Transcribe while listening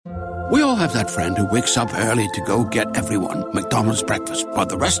We all have that friend who wakes up early to go get everyone McDonald's breakfast, while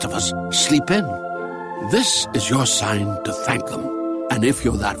the rest of us sleep in. This is your sign to thank them. And if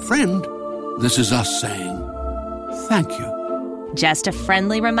you're that friend, this is us saying thank you. Just a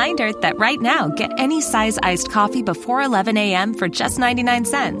friendly reminder that right now, get any size iced coffee before 11 a.m. for just 99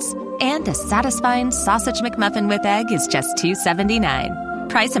 cents. And a satisfying sausage McMuffin with egg is just $2.79.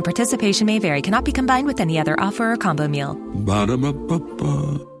 Price and participation may vary. Cannot be combined with any other offer or combo meal.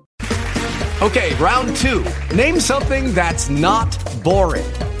 Ba-da-ba-ba-ba. Okay, round two. Name something that's not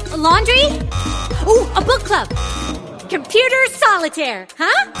boring. A laundry? Ooh, a book club. Computer solitaire,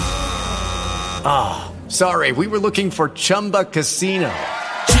 huh? Ah, sorry, we were looking for Chumba Casino.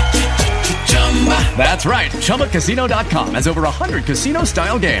 That's right, ChumbaCasino.com has over 100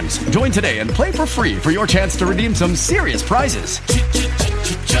 casino-style games. Join today and play for free for your chance to redeem some serious prizes.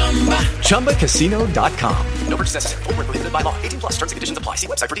 ChumbaCasino.com. No purchase necessary. Void where prohibited by law. 18 plus. Terms and conditions apply. See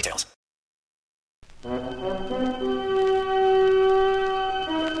website for details.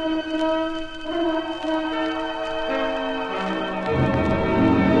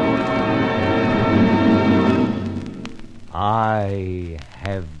 I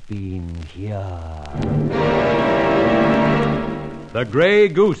have been here. The Grey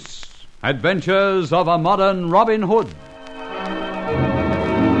Goose, Adventures of a Modern Robin Hood.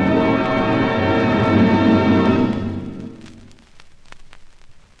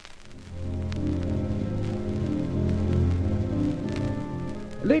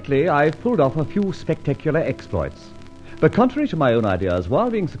 Lately, I've pulled off a few spectacular exploits. But contrary to my own ideas,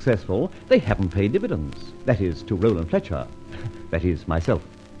 while being successful, they haven't paid dividends. That is, to Roland Fletcher. That is, myself.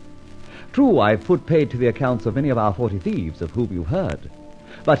 True, I've put paid to the accounts of many of our 40 thieves, of whom you've heard.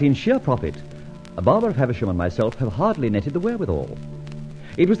 But in sheer profit, Barbara Havisham and myself have hardly netted the wherewithal.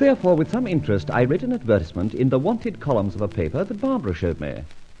 It was therefore with some interest I read an advertisement in the wanted columns of a paper that Barbara showed me.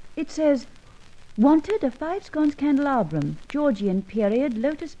 It says, "Wanted, a 5-sconce candelabrum, Georgian period,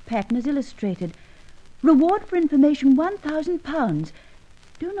 lotus pattern as illustrated. Reward for information, £1,000.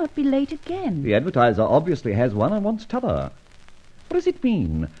 Do not be late again." The advertiser obviously has one and wants t'other. What does it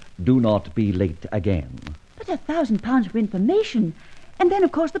mean, do not be late again? But £1,000 for information, and then,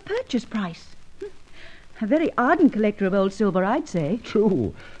 of course, the purchase price. A very ardent collector of old silver, I'd say.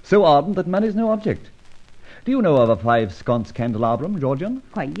 True, so ardent that money's no object. Do you know of a 5-sconce candelabrum, Georgian?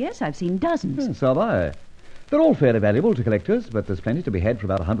 Why, yes, I've seen dozens. So have I. They're all fairly valuable to collectors, but there's plenty to be had for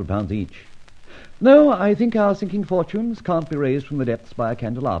about £100 each. No, I think our sinking fortunes can't be raised from the depths by a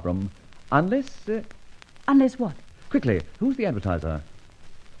candelabrum. Unless... Unless what? Quickly, who's the advertiser?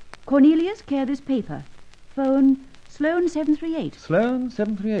 Cornelius, care this paper. Phone Sloane 738. Sloane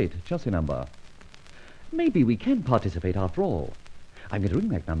 738, Chelsea number. Maybe we can participate after all. I'm going to ring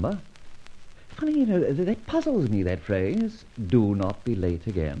that number. Funny, you know, that puzzles me, that phrase. Do not be late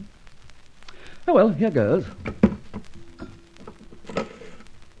again. Oh, well, here goes.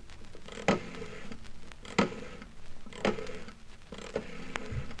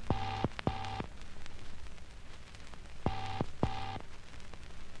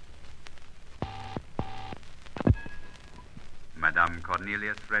 Madame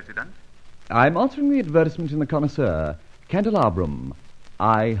Cornelius, resident? I'm answering the advertisement in the Connoisseur. Candelabrum.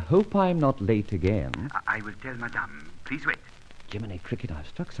 I hope I'm not late again. I will tell Madame. Please wait. Jiminy Cricket, I've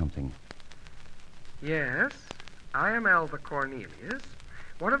struck something. Yes, I am Alva Cornelius.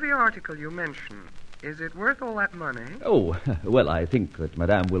 What of the article you mentioned? Is it worth all that money? Oh, well, I think that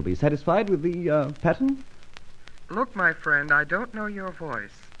Madame will be satisfied with the pattern. Look, my friend, I don't know your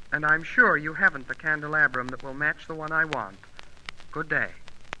voice, and I'm sure you haven't the candelabrum that will match the one I want. Good day.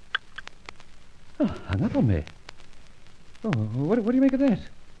 Oh, hung up on me. Oh, what do you make of that?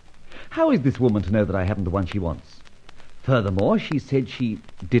 How is this woman to know that I haven't the one she wants? Furthermore, she said she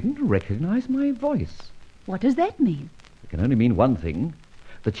didn't recognize my voice. What does that mean? It can only mean one thing.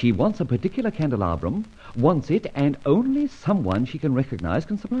 That she wants a particular candelabrum, wants it, and only someone she can recognize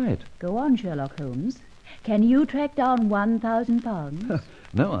can supply it. Go on, Sherlock Holmes. Can you track down £1,000?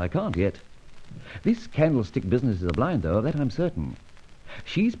 No, I can't yet. This candlestick business is a blind, though, of that I'm certain.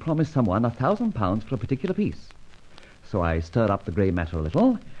 She's promised someone £1,000 for a particular piece. So I stir up the grey matter a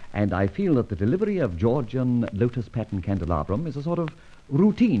little, and I feel that the delivery of Georgian lotus pattern candelabrum is a sort of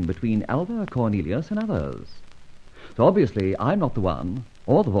routine between Alva Cornelius and others. So obviously I'm not the one,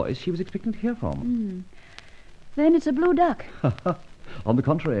 or the voice she was expecting to hear from. Then it's a blue duck. On the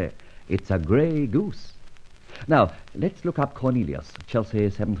contrary, it's a grey goose. Now, let's look up Cornelius, Chelsea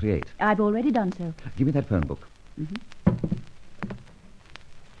 738. I've already done so. Give me that phone book.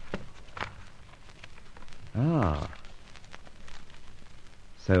 Ah.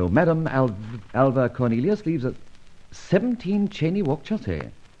 So, Madame Alva Cornelius leaves at 17 Cheney Walk, Chelsea.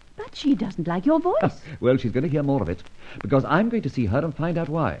 But she doesn't like your voice. Well, she's going to hear more of it, because I'm going to see her and find out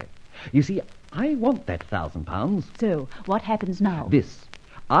why. You see, I want that £1,000. So, what happens now? This.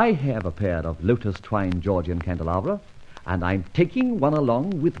 I have a pair of lotus twine Georgian candelabra, and I'm taking one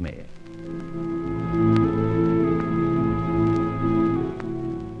along with me.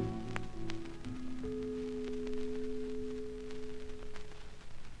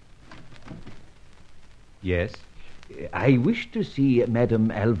 Yes? I wish to see Madame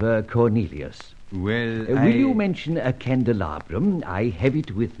Alva Cornelius. Well, Will you mention a candelabrum? I have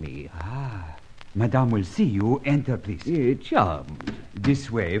it with me. Ah, Madame will see you. Enter, please. Charmed. This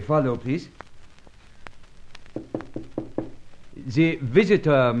way. Follow, please. The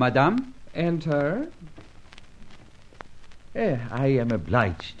visitor, Madame. Enter. I am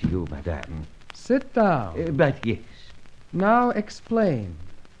obliged to you, Madame. Sit down. But yes. Now explain.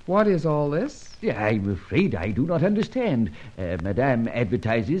 What is all this? I'm afraid I do not understand. Madame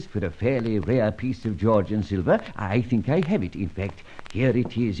advertises for a fairly rare piece of Georgian silver. I think I have it. In fact, here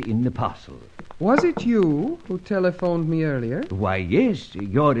it is in the parcel. Was it you who telephoned me earlier? Why, yes.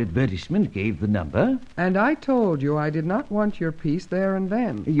 Your advertisement gave the number. And I told you I did not want your piece there and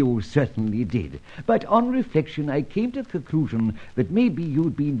then. You certainly did. But on reflection, I came to the conclusion that maybe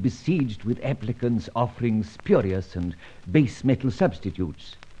you'd been besieged with applicants offering spurious and base metal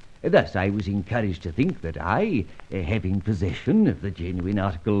substitutes. Thus, I was encouraged to think that I, having possession of the genuine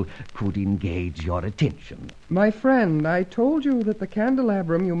article, could engage your attention. My friend, I told you that the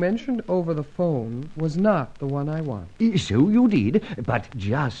candelabrum you mentioned over the phone was not the one I want. So you did, but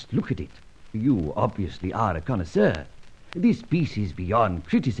just look at it. You obviously are a connoisseur. This piece is beyond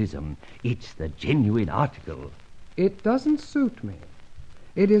criticism. It's the genuine article. It doesn't suit me.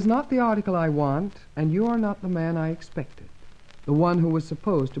 It is not the article I want, and you are not the man I expected. The one who was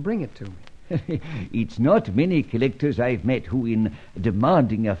supposed to bring it to me. It's not many collectors I've met who, in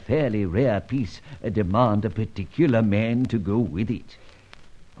demanding a fairly rare piece, demand a particular man to go with it.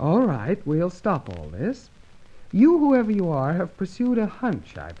 All right, we'll stop all this. You, whoever you are, have pursued a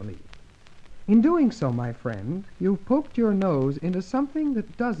hunch, I believe. In doing so, my friend, you've poked your nose into something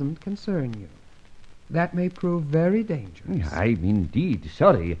that doesn't concern you. That may prove very dangerous. I'm indeed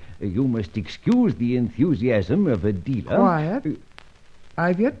sorry. You must excuse the enthusiasm of a dealer. Quiet.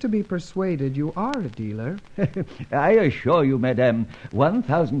 I've yet to be persuaded you are a dealer. I assure you, madame,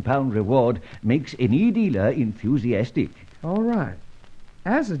 £1,000 reward makes any dealer enthusiastic. All right.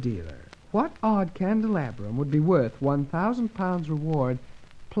 As a dealer, what odd candelabrum would be worth £1,000 reward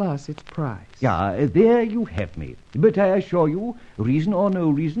plus its price? Yeah, there you have me. But I assure you, reason or no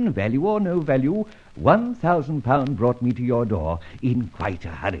reason, value or no value, £1,000 brought me to your door in quite a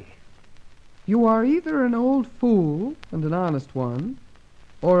hurry. You are either an old fool and an honest one,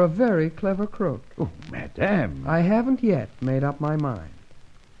 or a very clever crook. Oh, madame. I haven't yet made up my mind.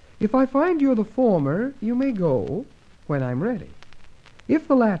 If I find you're the former, you may go when I'm ready. If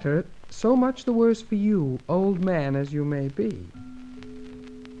the latter, so much the worse for you, old man as you may be.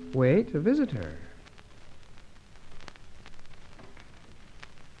 Wait, a visitor.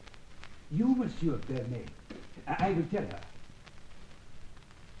 You, Monsieur Bernet. I will tell her.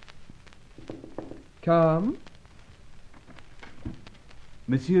 Come.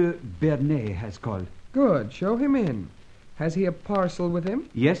 Monsieur Bernet has called. Good. Show him in. Has he a parcel with him?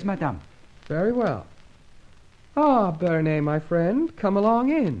 Yes, madame. Very well. Ah, Bernet, my friend, come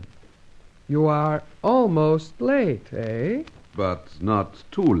along in. You are almost late, eh? But not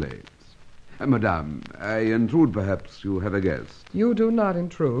too late. Madame, I intrude. Perhaps you have a guest. You do not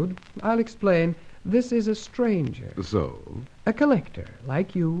intrude. I'll explain. This is a stranger. So? A collector,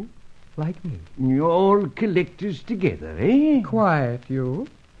 like you, like me. You're all collectors together, eh? Quiet, you.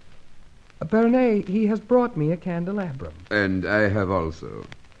 Bernet, he has brought me a candelabrum. And I have also.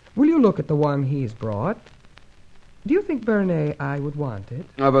 Will you look at the one he's brought? Do you think, Bernet, I would want it?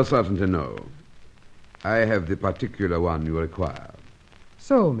 Of a certainty, no. I have the particular one you require.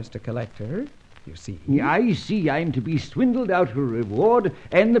 So, Mr. Collector, you see... I see I'm to be swindled out of a reward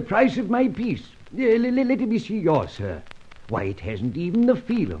and the price of my piece. Let me see yours, sir. Why, it hasn't even the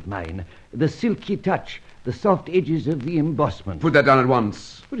feel of mine. The silky touch, the soft edges of the embossment. Put that down at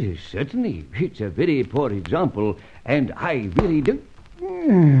once. But certainly, it's a very poor example, and I really don't...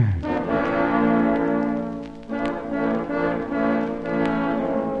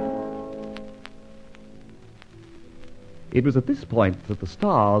 It was at this point that the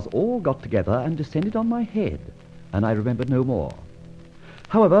stars all got together and descended on my head, and I remembered no more.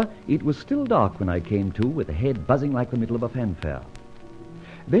 However, it was still dark when I came to, with the head buzzing like the middle of a fanfare.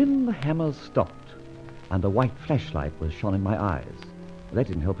 Then the hammers stopped, and a white flashlight was shone in my eyes. That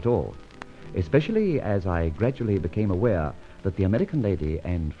didn't help at all, especially as I gradually became aware that the American lady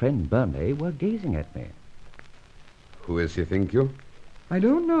and friend Burnley were gazing at me. Who is he, think you? I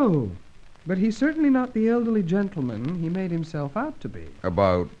don't know, but he's certainly not the elderly gentleman he made himself out to be.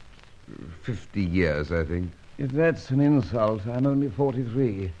 About 50 years, I think. If that's an insult, I'm only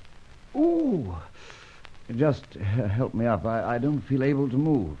 43. Ooh! Just help me up. I don't feel able to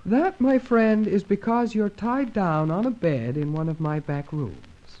move. That, my friend, is because you're tied down on a bed in one of my back rooms.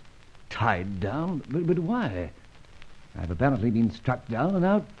 Tied down? But why? I've apparently been struck down and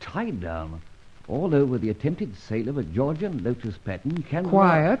now tied down. All over the attempted sale of a Georgian lotus pattern can...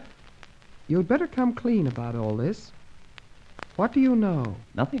 Quiet. You'd better come clean about all this. What do you know?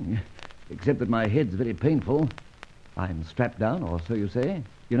 Nothing, except that my head's very painful. I'm strapped down, or so you say.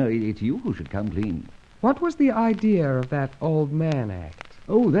 You know, it's you who should come clean. What was the idea of that old man act?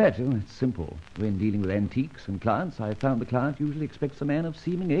 Oh, that? Oh, it's simple. When dealing with antiques and clients, I found the client usually expects a man of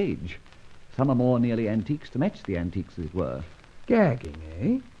seeming age. Some are more nearly antiques to match the antiques, as it were. Gagging,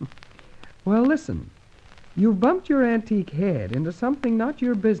 eh? Well, listen. You've bumped your antique head into something not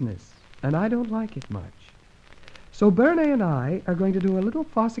your business, and I don't like it much. So Burney and I are going to do a little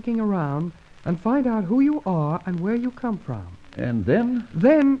fossicking around and find out who you are and where you come from. And then?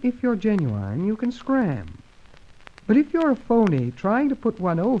 Then, if you're genuine, you can scram. But if you're a phony trying to put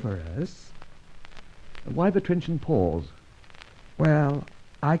one over us... Why the trenchant pause? Well,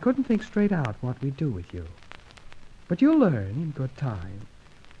 I couldn't think straight out what we'd do with you. But you'll learn in good time.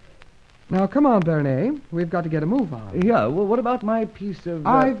 Now, come on, Burney. We've got to get a move on. Yeah, well, what about my piece of...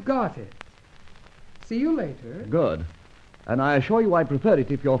 I've got it. See you later. Good. And I assure you I'd prefer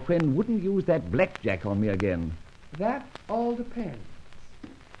it if your friend wouldn't use that blackjack on me again. That all depends.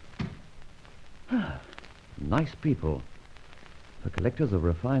 Nice people. For collectors of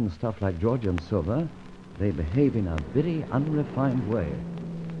refined stuff like Georgian silver, they behave in a very unrefined way.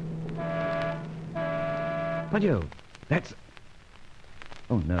 But you, that's...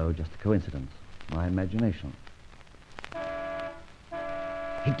 Oh, no, just a coincidence. My imagination.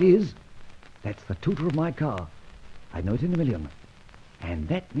 It is. That's the tooter of my car. I know it in a million. And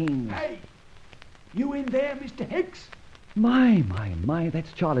that means... Hey! You in there, Mr. Hicks? My,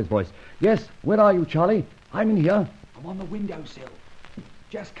 that's Charlie's voice. Yes, where are you, Charlie? I'm in here. I'm on the windowsill.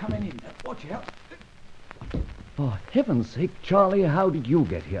 Just coming in. Watch out. For heaven's sake, Charlie, how did you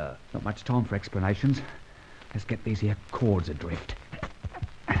get here? Not much time for explanations. Let's get these here cords adrift.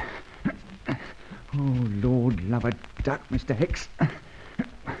 Oh, Lord love a duck, Mr. Hicks.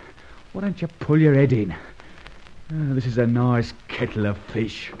 Why don't you pull your head in? Oh, this is a nice kettle of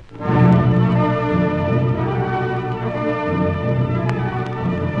fish.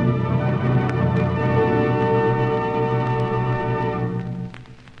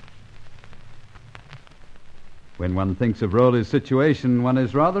 When one thinks of Rowley's situation, one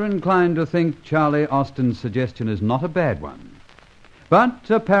is rather inclined to think Charlie Austin's suggestion is not a bad one. But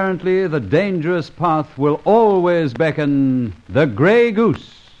apparently the dangerous path will always beckon the Grey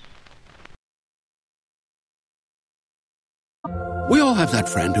Goose. We all have that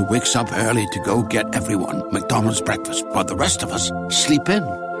friend who wakes up early to go get everyone McDonald's breakfast, while the rest of us sleep in.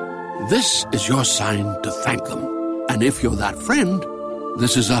 This is your sign to thank them. And if you're that friend,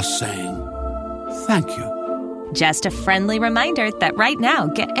 this is us saying thank you. Just a friendly reminder that right now,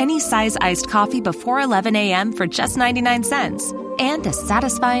 get any size iced coffee before 11 a.m. for just 99 cents. And a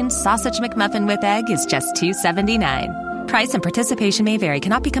satisfying sausage McMuffin with egg is just $2.79. Price and participation may vary.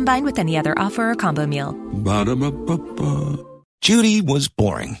 Cannot be combined with any other offer or combo meal. Ba-da-ba-ba-ba. Judy was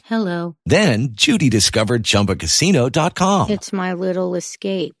boring. Hello. Then Judy discovered ChumbaCasino.com. It's my little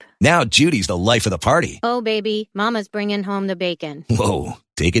escape. Now Judy's the life of the party. Oh, baby, mama's bringing home the bacon. Whoa,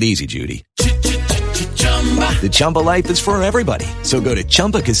 take it easy, Judy. The Chumba life is for everybody. So go to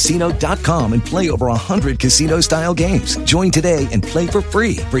ChumbaCasino.com and play over 100 casino-style games. Join today and play for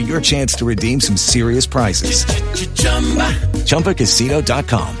free for your chance to redeem some serious prizes.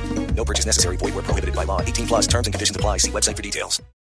 ChumbaCasino.com. No purchase necessary. Void where prohibited by law. 18+ terms and conditions apply. See website for details.